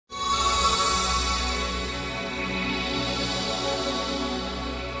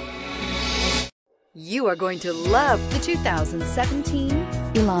You are going to love the 2017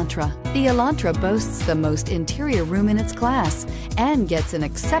 Elantra. The Elantra boasts the most interior room in its class and gets an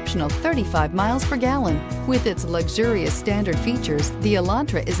exceptional 35 miles per gallon. With its luxurious standard features, the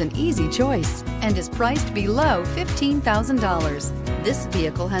Elantra is an easy choice and is priced below $15,000. This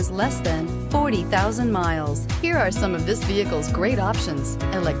vehicle has less than 40,000 miles. Here are some of this vehicle's great options: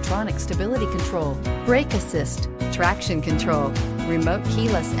 electronic stability control, brake assist, traction control, remote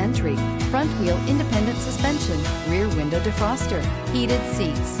keyless entry, front wheel independent suspension, rear window defroster, heated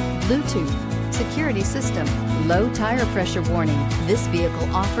seats, Bluetooth, security system, low tire pressure warning. This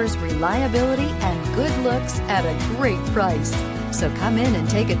vehicle offers reliability and good looks at a great price. So come in and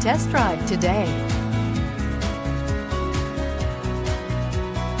take a test drive today.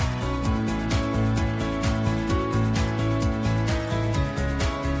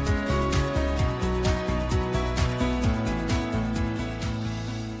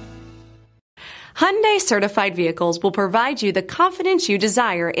 Hyundai certified vehicles will provide you the confidence you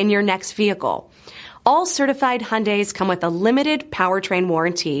desire in your next vehicle. All certified Hyundais come with a limited powertrain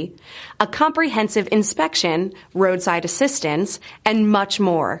warranty, a comprehensive inspection, roadside assistance, and much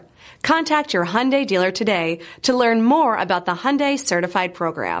more. Contact your Hyundai dealer today to learn more about the Hyundai certified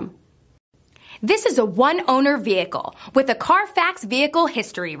program. This is a one-owner vehicle with a Carfax Vehicle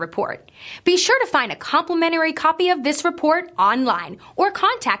History Report. Be sure to find a complimentary copy of this report online or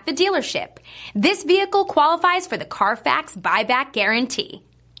contact the dealership. This vehicle qualifies for the Carfax Buyback Guarantee.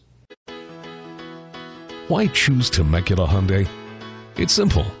 Why choose Temecula Hyundai? It's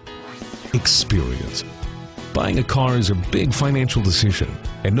simple. Experience. Buying a car is a big financial decision,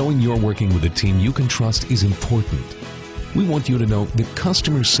 and knowing you're working with a team you can trust is important. We want you to know that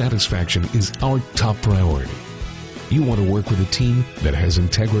customer satisfaction is our top priority. You want to work with a team that has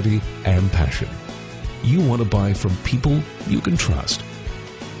integrity and passion. You want to buy from people you can trust.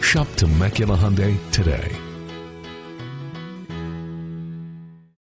 Shop Temecula Hyundai today.